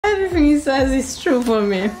Everything he says is true for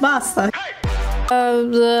me. Basta.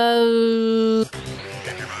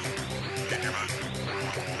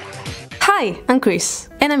 Hi, I'm Chris,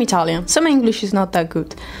 and I'm Italian, so my English is not that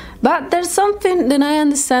good. But there's something that I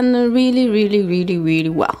understand really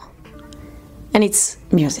well. And it's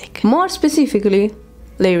music. More specifically,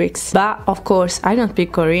 lyrics. But of course, I don't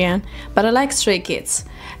speak Korean, but I like Stray Kids.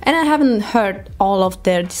 And I haven't heard all of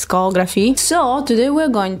their discography. So today we're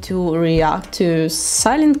going to react to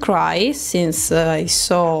Silent Cry, since I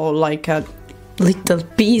saw like a little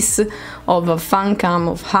piece of a fan cam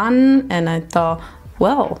of Han, and I thought,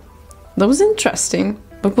 well, that was interesting.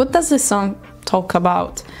 But what does the song talk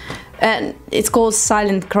about? And it's called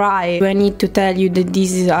Silent Cry. I need to tell you that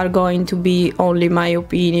these are going to be only my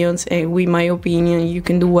opinions, and with my opinion you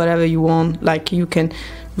can do whatever you want. Like, you can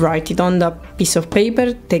write it on the piece of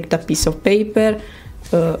paper, take that piece of paper,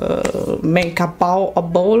 make a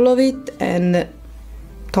ball of it and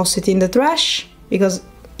toss it in the trash, because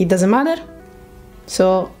it doesn't matter.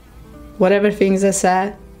 So whatever things I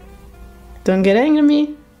said, don't get angry at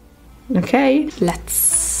me, okay?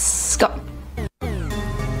 Let's go.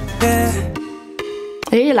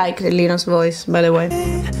 I really like Lino's voice, by the way.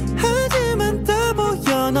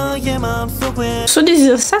 So this is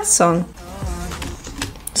a sad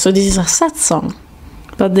song.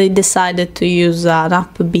 But they decided to use an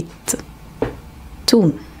upbeat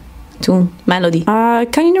tune melody.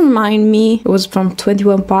 Kind of remind me, it was from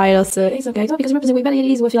 21 Pilots. It's okay, it's all because represent way better it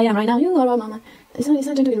is what I am right now. You are all mama. It's not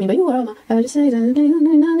to do with me, but you are all mama.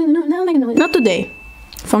 Not today.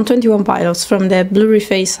 From 21 Pilots, from the Blurry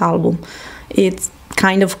Face album. It's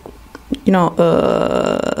kind of, you know,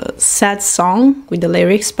 sad song with the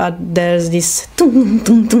lyrics, but there's this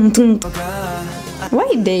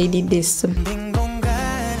why they did this?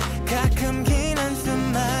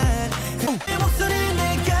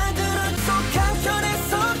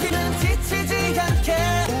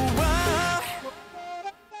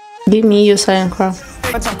 Give me your Silent Cry.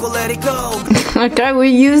 Okay, we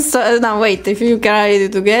use no, wait, if you cry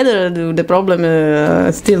together, the problem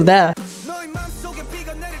is still there.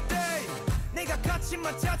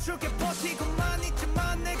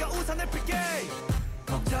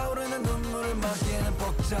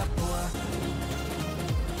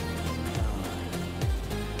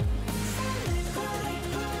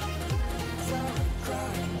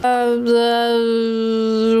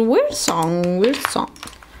 Weird song.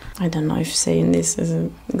 I don't know if saying this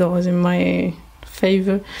goes in my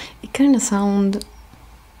favor. It kind of sounds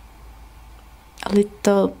a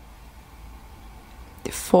little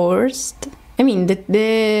forced. I mean,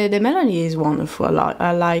 the melody is wonderful.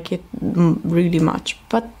 I like it really much,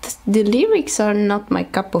 but the lyrics are not my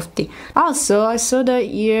cup of tea. Also, I saw that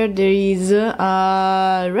here there is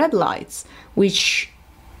Red Lights, which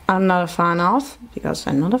I'm not a fan of, because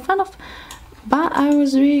I'm not a fan of. But I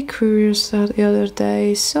was really curious the other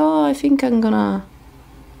day, so I think I'm gonna...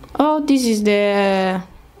 Oh, this is the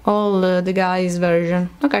the guys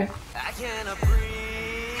version. Okay.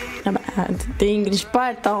 The English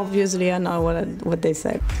part, obviously, I know what they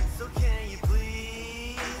say.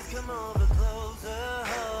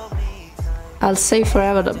 I'll say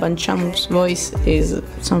forever that Bancham's voice is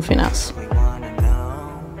something else.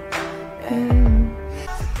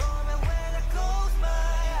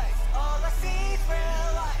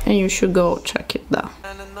 And you should go check it out.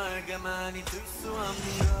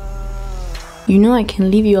 You know I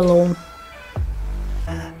can leave you alone.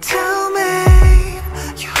 Tell me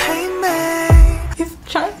you hate me.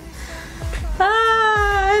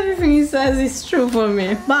 Everything he says is true for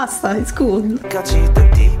me. Basta, it's cool.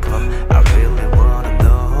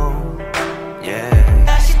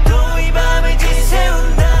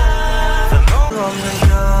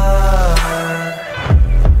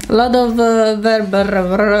 A lot of verb.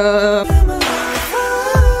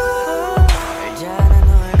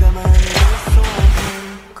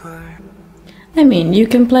 I mean, you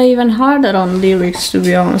can play even harder on lyrics, to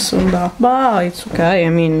be honest on that, but it's okay. I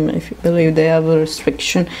mean, if you believe they have a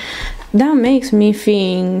restriction. That makes me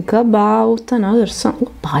think about another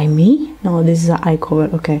song. By me? No, this is an I cover,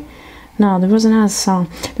 okay. No, there was another song.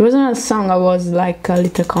 There was another song I was like a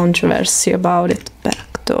little controversy about it.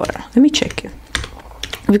 Backdoor. Let me check it.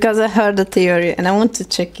 Because I heard the theory and I want to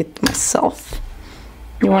check it myself.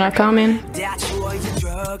 You wanna come in?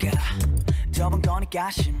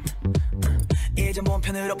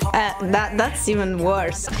 That's even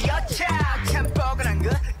worse.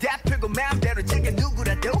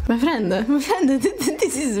 My friend,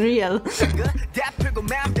 this is real.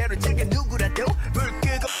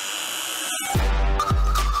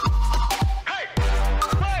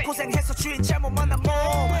 고생해서 주인 잘못 만난 몸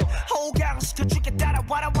호강시켜주게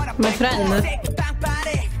따라와라 My friend.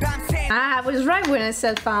 Ah, I was right when I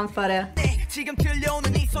said fanfare.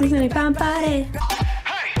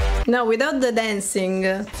 No, without the dancing.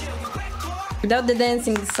 Without the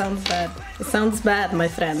dancing, it sounds bad. It sounds bad, my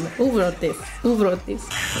friend. Who wrote this? Who wrote this?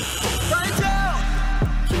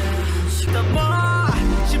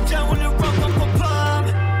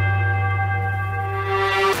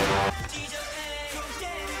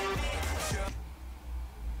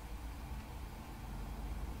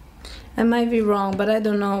 I might be wrong, but I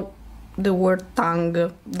don't know the word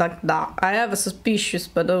tongue like that. I have a suspicious,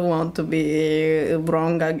 but I don't want to be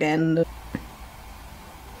wrong again.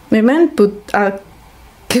 My man put a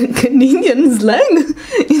Canadian slang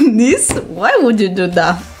in this? Why would you do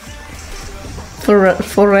that?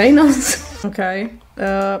 For Reynolds? Okay,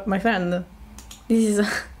 my friend. This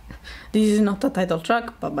is not a title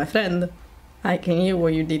track, but my friend, I can hear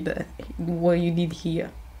what you did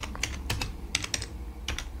here.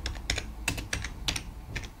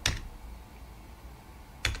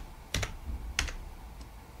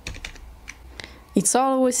 It's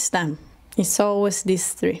always them. It's always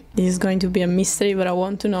these three. This is going to be a mystery, but I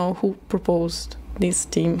want to know who proposed this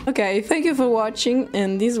theme. Okay, thank you for watching,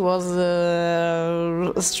 and this was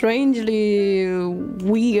strangely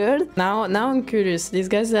weird. Now I'm curious. These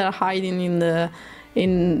guys that are hiding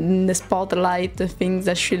in the spotlight, things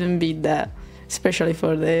that shouldn't be there, especially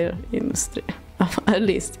for their industry. At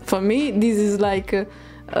least for me, this is like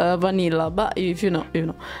vanilla, but if you know, you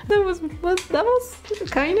know. That was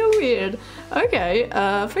kind of weird. Okay,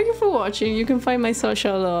 thank you for watching. You can find my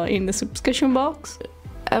social in the subscription box.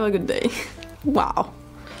 Have a good day. Wow,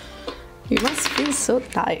 you must feel so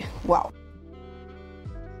tired. Wow.